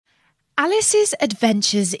Alice's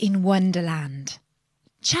Adventures in Wonderland.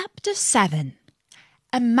 Chapter 7.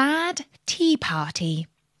 A Mad Tea Party.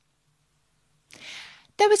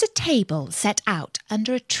 There was a table set out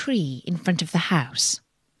under a tree in front of the house,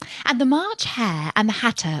 and the March Hare and the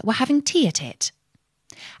Hatter were having tea at it.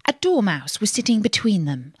 A dormouse was sitting between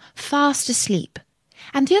them, fast asleep,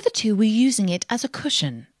 and the other two were using it as a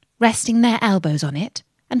cushion, resting their elbows on it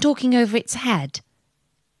and talking over its head.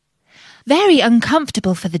 Very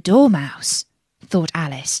uncomfortable for the dormouse, thought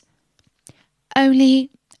Alice.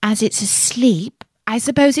 Only, as it's asleep, I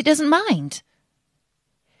suppose it doesn't mind.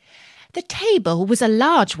 The table was a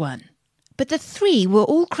large one, but the three were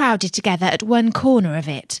all crowded together at one corner of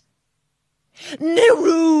it. "No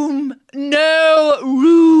room! No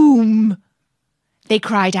room!" they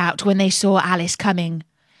cried out when they saw Alice coming.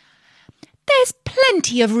 "There's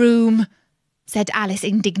plenty of room," said Alice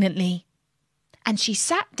indignantly, and she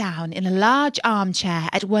sat down in a large armchair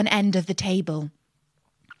at one end of the table.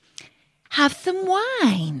 "Have some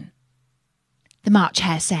wine," the March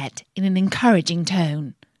Hare said in an encouraging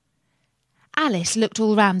tone. Alice looked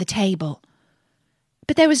all round the table,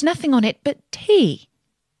 but there was nothing on it but tea.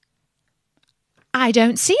 "I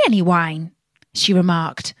don't see any wine," she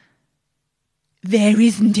remarked. "There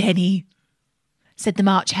isn't any," said the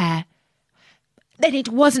March Hare. "Then it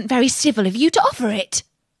wasn't very civil of you to offer it,"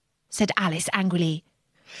 said Alice angrily.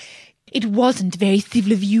 "It wasn't very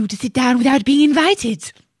civil of you to sit down without being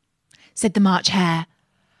invited," said the March Hare.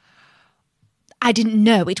 "I didn't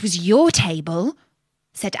know it was your table,"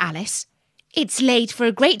 said Alice. "It's laid for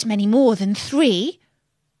a great many more than 3.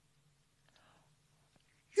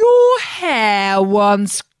 "Your hair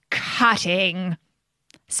wants cutting,"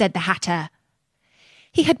 said the Hatter.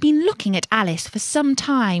 He had been looking at Alice for some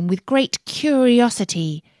time with great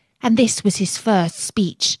curiosity, and this was his first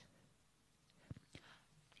speech.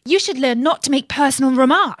 "You should learn not to make personal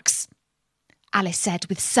remarks," Alice said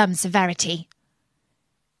with some severity.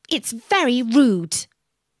 "It's very rude."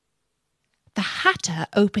 The Hatter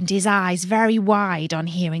opened his eyes very wide on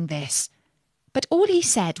hearing this, but all he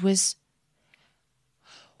said was,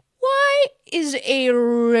 "Why is a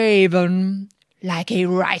raven like a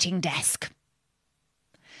writing desk?"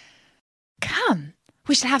 "Come,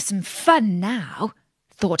 we shall have some fun now,"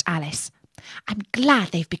 thought Alice. "I'm glad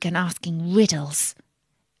they've begun asking riddles.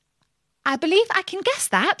 I believe I can guess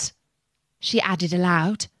that," she added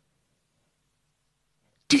aloud.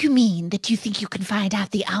 "Do you mean that you think you can find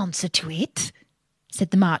out the answer to it?"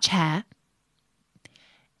 said the March Hare.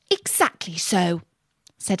 "Exactly so,"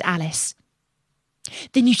 said Alice.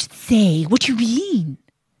 "Then you should say what you mean,"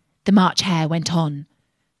 the March Hare went on.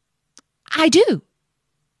 "I do,"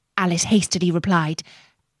 Alice hastily replied.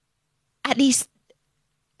 At least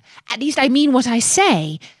I mean what I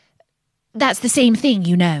say. That's the same thing,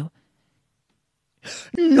 you know."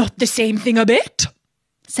 "Not the same thing a bit,"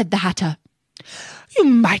 said the Hatter. "You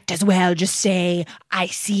might as well just say, 'I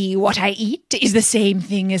see what I eat is the same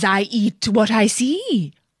thing as I eat what I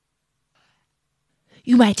see.'"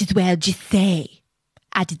 "You might as well just say,"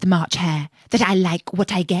 added the March Hare, "that I like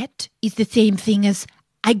what I get is the same thing as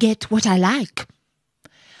I get what I like."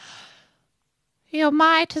 "You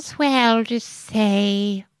might as well just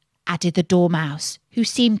say," added the dormouse, who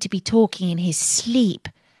seemed to be talking in his sleep,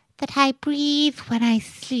 "that I breathe when I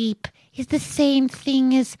sleep is the same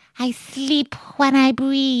thing as I sleep when I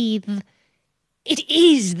breathe." "It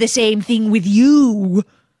is the same thing with you,"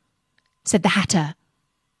 said the Hatter.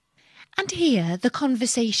 And here the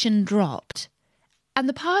conversation dropped, and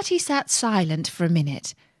the party sat silent for a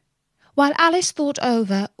minute, while Alice thought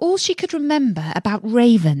over all she could remember about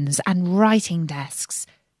ravens and writing desks,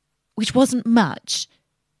 which wasn't much.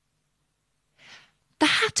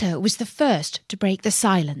 The Hatter was the first to break the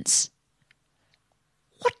silence.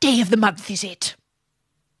 "What day of the month is it?"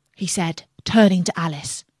 he said, turning to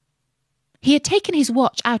Alice. He had taken his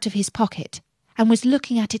watch out of his pocket and was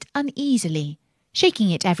looking at it uneasily, shaking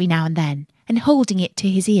it every now and then and holding it to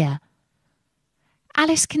his ear.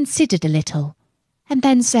 Alice considered a little and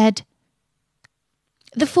then said,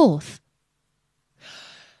 "The 4th.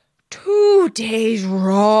 "2 days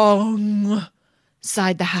wrong,"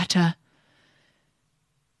 sighed the Hatter.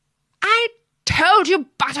 "I told you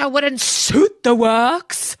butter wouldn't suit the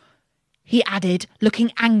works," he added,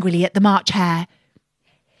 looking angrily at the March Hare.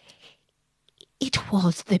 "It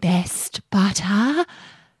was the best butter,"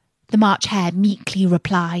 the March Hare meekly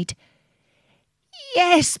replied.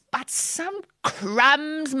 "Yes, but some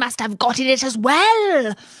crumbs must have got in it as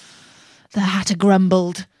well," the Hatter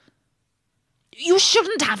grumbled. "You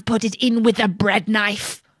shouldn't have put it in with a bread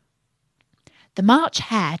knife." The March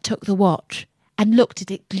Hare took the watch and looked at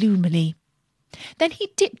it gloomily. Then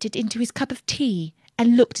he dipped it into his cup of tea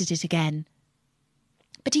and looked at it again.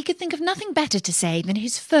 But he could think of nothing better to say than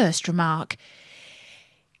his first remark.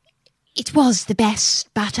 It was the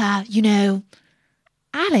best butter, you know.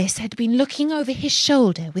 Alice had been looking over his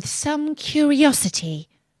shoulder with some curiosity.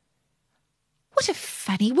 What a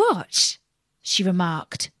funny watch, she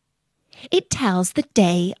remarked. It tells the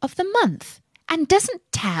day of the month and doesn't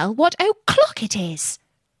tell what o'clock it is.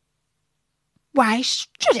 Why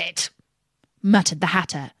should it? Muttered the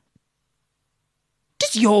Hatter.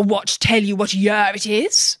 Does your watch tell you what year it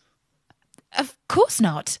is? Of course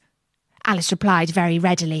not, Alice replied very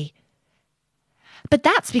readily. But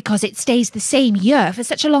that's because it stays the same year for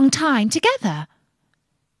such a long time together.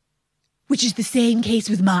 Which is the same case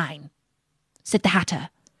with mine, said the Hatter.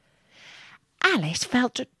 Alice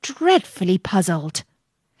felt dreadfully puzzled.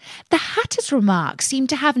 The Hatter's remark seemed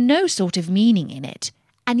to have no sort of meaning in it,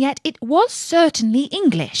 and yet it was certainly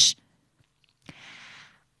English.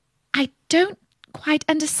 I don't quite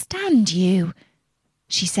understand you,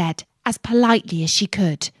 she said, as politely as she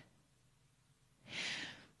could.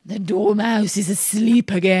 The dormouse is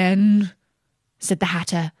asleep again, said the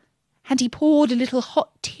Hatter, and he poured a little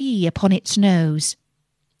hot tea upon its nose.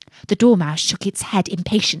 The dormouse shook its head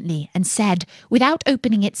impatiently and said, without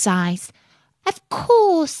opening its eyes, Of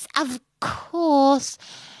course.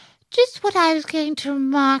 Just what I was going to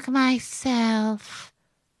remark myself.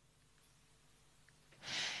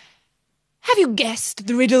 Have you guessed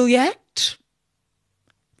the riddle yet?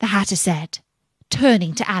 The Hatter said,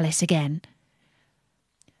 turning to Alice again.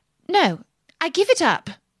 No, I give it up,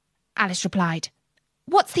 Alice replied.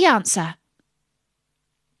 What's the answer?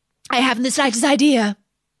 I haven't the slightest idea,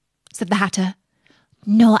 said the Hatter.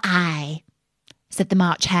 Nor I, said the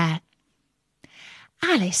March Hare.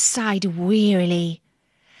 Alice sighed wearily.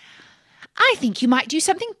 I think you might do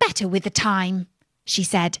something better with the time, she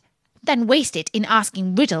said, than waste it in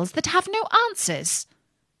asking riddles that have no answers.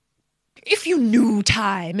 If you knew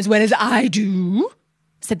time as well as I do,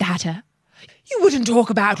 said the Hatter, you wouldn't talk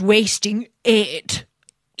about wasting it.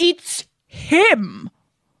 It's him.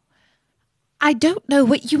 I don't know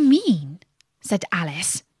what you mean, said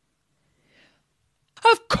Alice.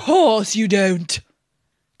 Of course you don't,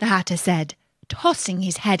 the Hatter said, tossing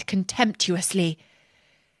his head contemptuously.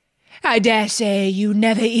 I dare say you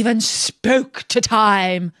never even spoke to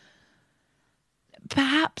time.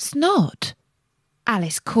 Perhaps not,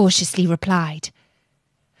 Alice cautiously replied.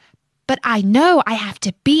 But I know I have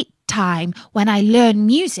to beat time when I learn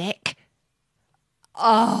music.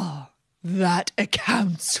 Ah, that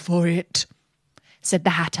accounts for it, said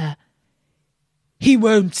the Hatter. He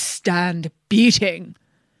won't stand beating.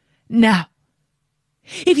 Now,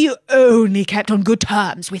 if you only kept on good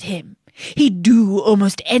terms with him, he'd do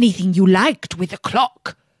almost anything you liked with the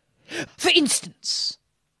clock. For instance,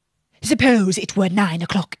 suppose it were 9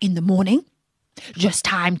 o'clock in the morning, just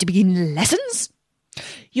time to begin lessons.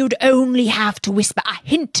 You'd only have to whisper a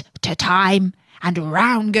hint to time, and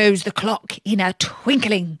round goes the clock in a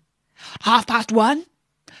twinkling. 1:30.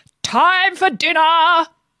 Time for dinner!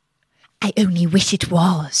 I only wish it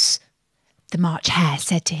was, the March Hare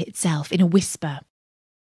said to itself in a whisper.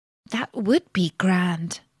 That would be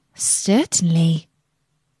grand, certainly,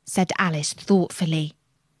 said Alice thoughtfully.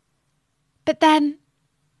 But then,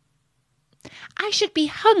 I should be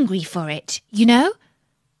hungry for it, you know.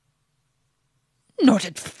 Not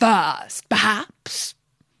at first, perhaps,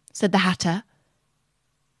 said the Hatter.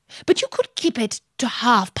 But you could keep it to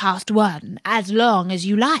 1:30 as long as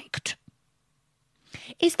you liked.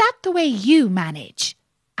 Is that the way you manage?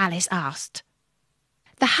 Alice asked.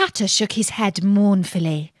 The Hatter shook his head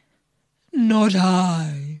mournfully. Not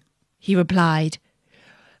I, he replied.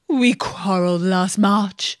 We quarrelled last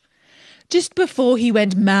March, just before he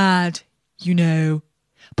went mad, you know,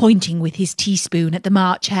 pointing with his teaspoon at the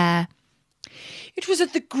March Hare. It was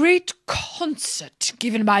at the great concert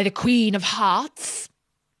given by the Queen of Hearts,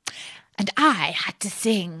 and I had to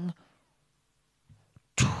sing,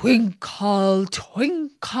 Twinkle,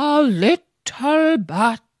 twinkle, little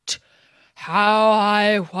bat, how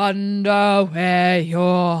I wonder where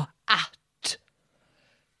you're at.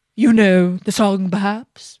 You know the song,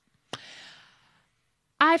 perhaps?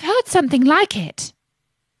 I've heard something like it,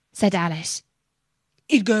 said Alice.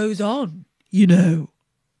 It goes on, you know,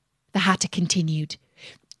 the Hatter continued,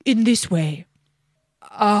 in this way.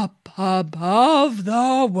 Up above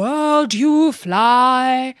the world you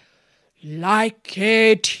fly, like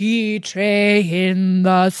a tea tray in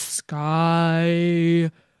the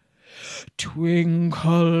sky.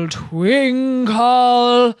 Twinkle,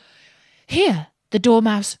 twinkle. Here the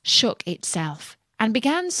dormouse shook itself and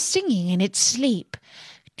began singing in its sleep.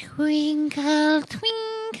 Twinkle,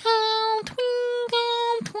 twinkle,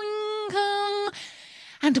 twinkle, twinkle.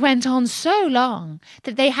 and went on so long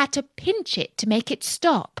that they had to pinch it to make it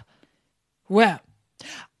stop. "Well,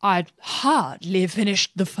 I'd hardly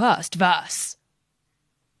finished the first verse,"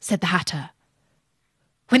 said the Hatter,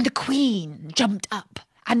 when the Queen jumped up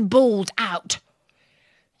and bawled out,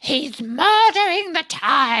 "He's murdering the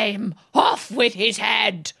time! Off with his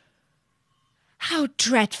head!" "How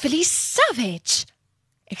dreadfully savage!"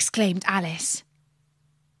 exclaimed Alice.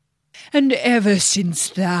 "And ever since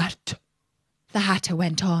that," the Hatter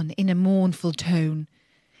went on in a mournful tone,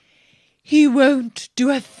 "he won't do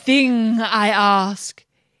a thing I ask.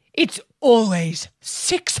 It's always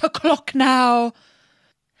 6 o'clock now."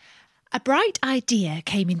 A bright idea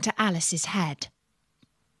came into Alice's head.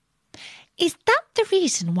 "Is that the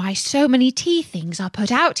reason why so many tea things are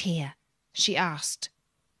put out here?" she asked.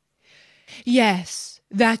 "Yes,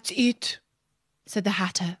 that's it," said the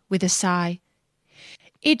Hatter with a sigh.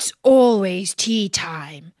 "It's always tea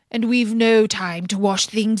time, and we've no time to wash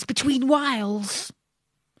things between whiles."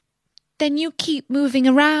 "Then you keep moving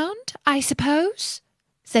around, I suppose?"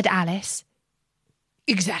 said Alice.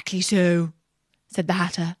 "Exactly so," said the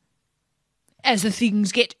Hatter, "as the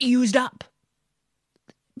things get used up."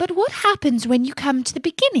 "But what happens when you come to the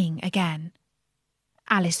beginning again?"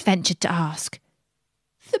 Alice ventured to ask.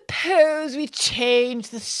 "Suppose we change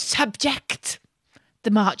the subject,"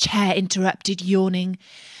 the March Hare interrupted, yawning.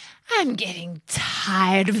 "I'm getting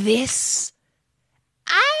tired of this.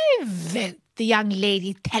 I vote the young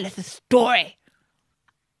lady telleth a story."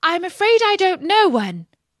 "I'm afraid I don't know one,"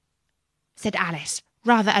 said Alice,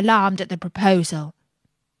 rather alarmed at the proposal.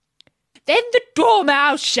 "Then the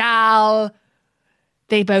dormouse shall,"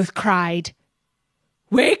 they both cried.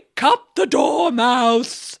 "Wake up the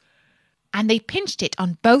dormouse!" And they pinched it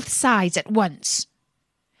on both sides at once.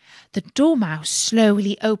 The dormouse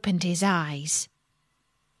slowly opened his eyes.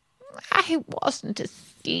 "I wasn't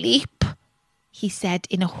asleep," he said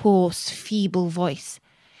in a hoarse, feeble voice.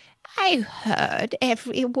 "I heard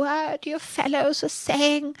every word you fellows were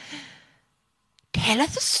saying." "Tell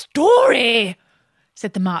us a story,"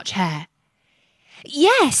 said the March Hare.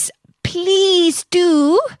 "Yes, please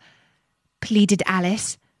do," pleaded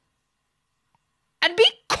Alice. "And be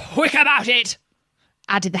quick about it,"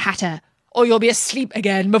 added the Hatter, "or you'll be asleep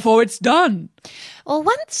again before it's done."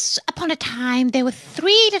 "Once upon a time there were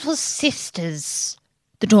 3 little sisters,"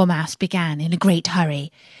 the Dormouse began in a great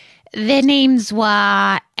hurry. "Their names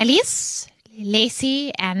were Alice,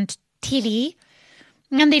 Lacey, and Tilly,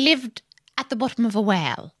 and they lived at the bottom of a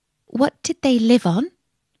well." "What did they live on?"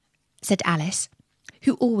 said Alice,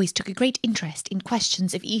 who always took a great interest in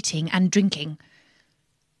questions of eating and drinking.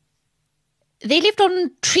 "They lived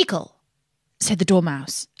on treacle," said the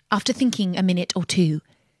Dormouse, after thinking a minute or two.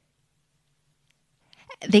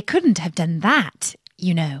 "They couldn't have done that,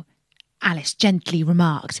 you know," Alice gently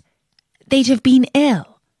remarked. "They'd have been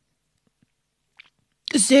ill."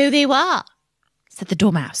 "So they were," said the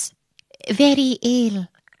Dormouse. "Very ill."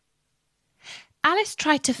 Alice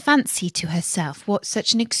tried to fancy to herself what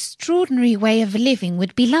such an extraordinary way of living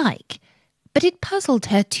would be like, but it puzzled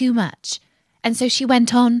her too much, and so she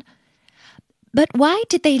went on, "But why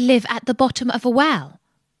did they live at the bottom of a well?"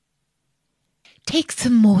 "Take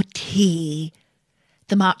some more tea,"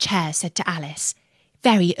 the March Hare said to Alice,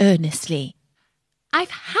 very earnestly. "I've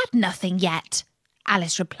had nothing yet,"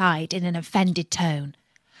 Alice replied in an offended tone,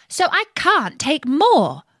 "so I can't take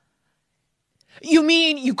more." "You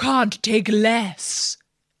mean you can't take less?"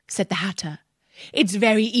 said the Hatter. "It's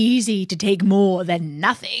very easy to take more than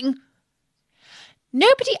nothing."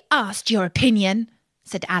 "Nobody asked your opinion,"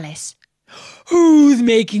 said Alice. "Who's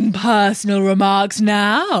making personal remarks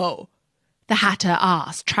now?" the Hatter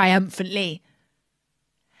asked triumphantly.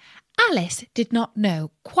 Alice did not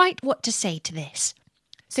know quite what to say to this,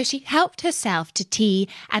 so she helped herself to tea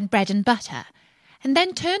and bread and butter, and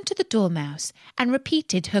then turned to the Dormouse and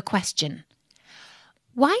repeated her question.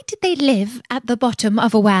 "Why did they live at the bottom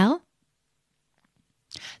of a well?"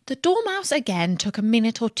 The Dormouse again took a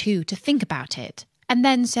minute or two to think about it, and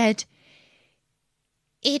then said,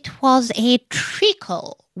 "It was a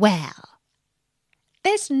treacle well."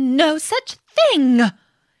 "There's no such thing!"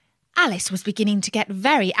 Alice was beginning to get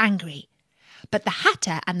very angry, but the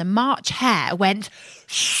Hatter and the March Hare went,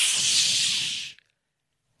 "Shh!"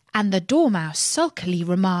 and the Dormouse sulkily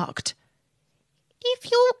remarked,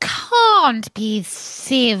 "If you can't be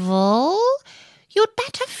civil, you'd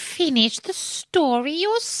better finish the story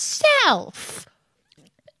yourself."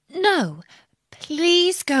 "No,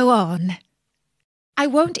 please go on. I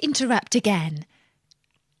won't interrupt again.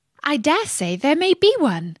 I dare say there may be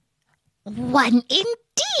one." "One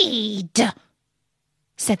indeed,"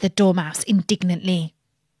 said the Dormouse indignantly.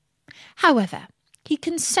 However, he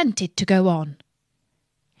consented to go on.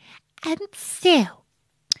 And so,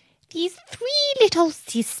 these three little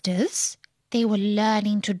sisters, they were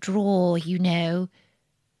learning to draw, you know.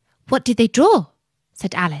 What did they draw?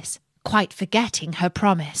 Said Alice, quite forgetting her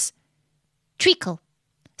promise. Treacle,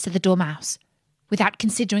 said the Dormouse, without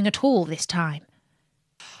considering at all this time.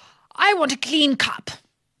 I want a clean cup,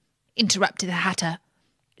 interrupted the Hatter.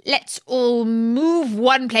 Let's all move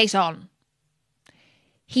one place on.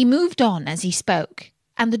 He moved on as he spoke,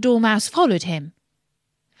 and the Dormouse followed him.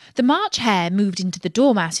 The March Hare moved into the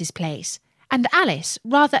Dormouse's place, and Alice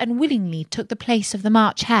rather unwillingly took the place of the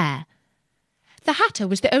March Hare. The Hatter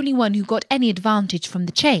was the only one who got any advantage from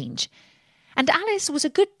the change, and Alice was a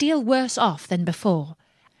good deal worse off than before,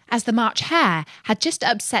 as the March Hare had just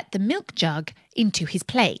upset the milk jug into his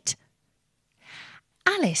plate.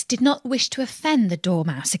 Alice did not wish to offend the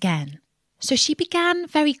Dormouse again, so she began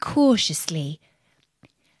very cautiously.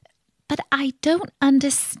 But I don't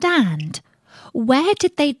understand. Where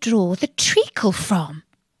did they draw the treacle from?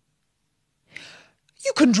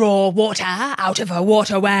 You can draw water out of a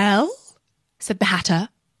water well, said the Hatter.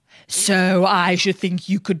 So I should think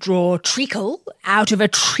you could draw treacle out of a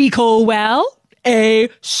treacle well,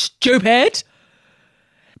 stupid?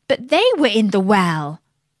 But they were in the well,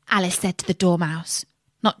 Alice said to the Dormouse,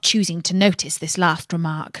 not choosing to notice this last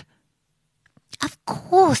remark. Of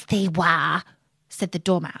course they were, said the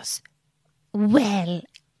Dormouse. Well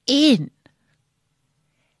in.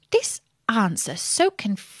 This answer so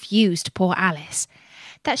confused poor Alice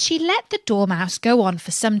that she let the Dormouse go on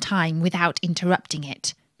for some time without interrupting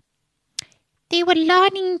it. They were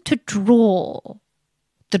learning to draw,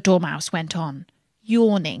 the Dormouse went on,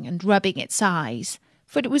 yawning and rubbing its eyes,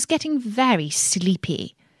 for it was getting very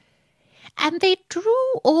sleepy. And they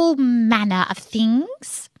drew all manner of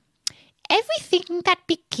things. Everything that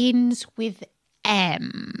begins with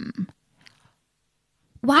M.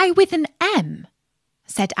 Why with an M?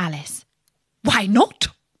 Said Alice. Why not?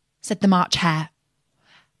 Said the March Hare.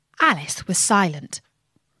 Alice was silent.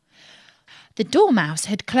 The Dormouse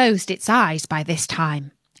had closed its eyes by this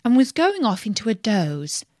time and was going off into a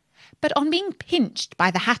doze, but on being pinched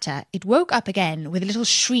by the Hatter it woke up again with a little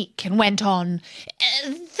shriek and went on,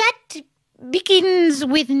 That begins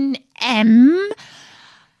with an M,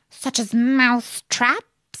 such as mouse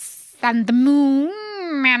traps and the moon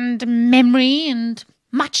and memory and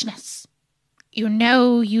muchness. You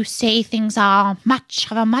know, you say things are much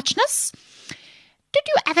of a muchness. Did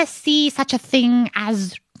you ever see such a thing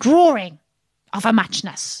as drawing of a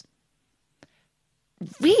muchness?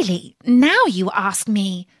 Really, now you ask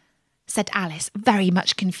me, said Alice, very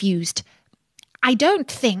much confused. I don't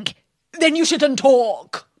think... Then you shouldn't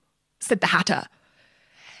talk, said the Hatter.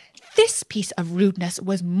 This piece of rudeness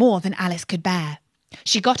was more than Alice could bear.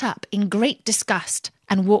 She got up in great disgust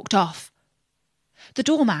and walked off. The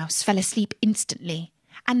Dormouse fell asleep instantly,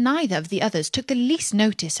 and neither of the others took the least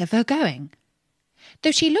notice of her going,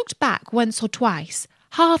 though she looked back once or twice,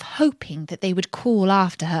 half hoping that they would call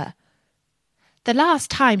after her. The last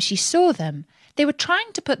time she saw them, they were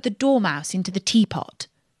trying to put the Dormouse into the teapot.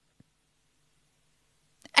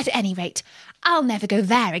 At any rate, I'll never go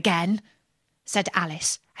there again, said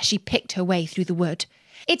Alice, as she picked her way through the wood.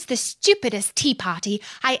 It's the stupidest tea party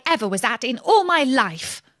I ever was at in all my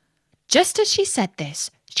life. Just as she said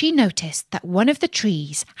this, she noticed that one of the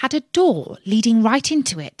trees had a door leading right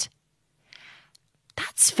into it.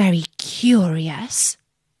 That's very curious,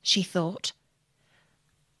 she thought.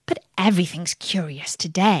 But everything's curious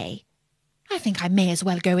today. I think I may as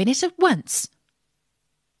well go in it at once.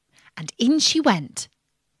 And in she went.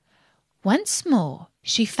 Once more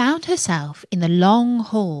she found herself in the long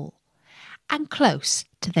hall and close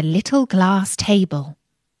to the little glass table.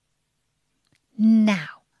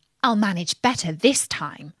 Now I'll manage better this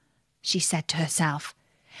time, she said to herself,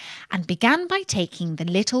 and began by taking the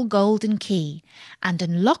little golden key and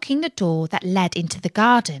unlocking the door that led into the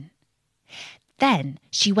garden. Then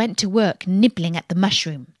she went to work nibbling at the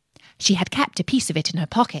mushroom. She had kept a piece of it in her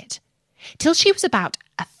pocket, till she was about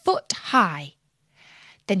a foot high.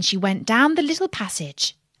 Then she went down the little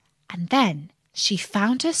passage, and then she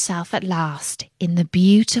found herself at last in the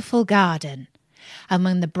beautiful garden,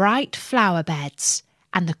 among the bright flower beds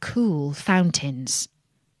and the cool fountains.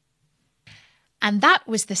 And that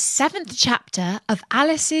was the 7th chapter of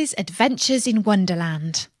Alice's Adventures in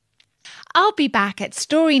Wonderland. I'll be back at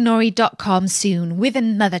storynori.com soon with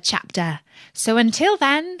another chapter. So until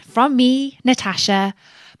then, from me, Natasha,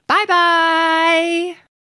 bye-bye!